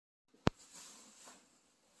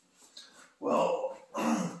Well,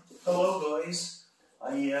 hello guys. I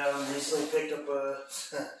recently picked up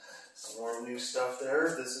some more new stuff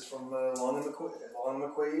there. This is from Long and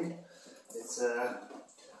McQuaid. It's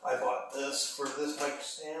I bought this for this mic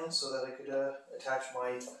stand so that I could attach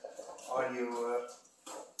my audio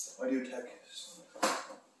tech.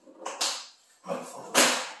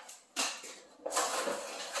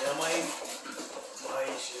 Now my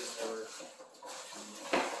issues never.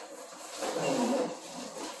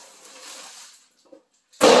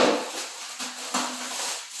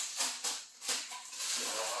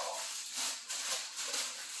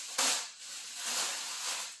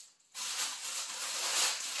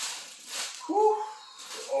 Whew.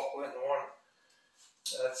 Oh, went in one.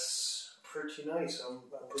 That's pretty nice. I'm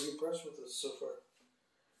pretty impressed with this so far.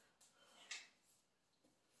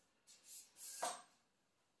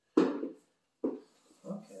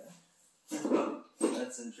 Okay.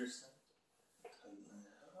 That's interesting.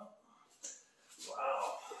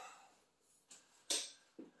 Wow.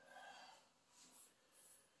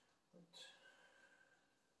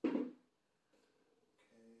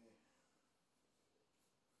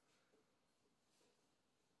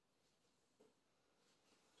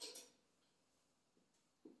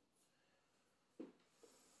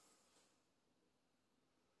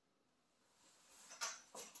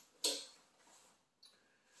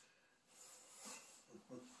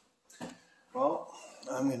 Well,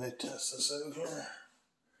 I'm going to test this out here.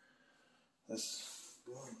 This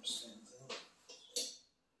boom stand thing.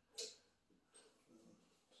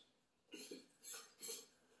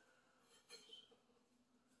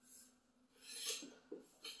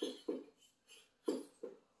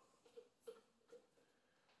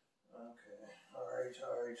 Okay,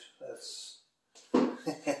 alright, that's...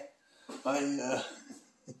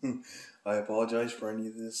 I apologize for any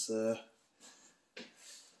of this,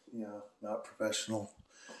 not professional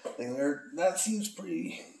thing there. That seems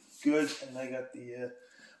pretty good, and I got the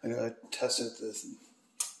I gotta test out this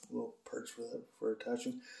little perch with it for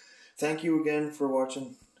attaching. Thank you again for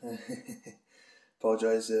watching.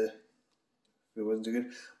 Apologize if it wasn't too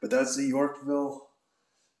good, but that's the Yorkville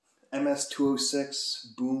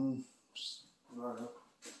MS206 boom.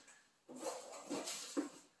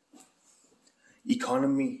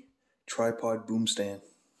 Economy tripod boom stand.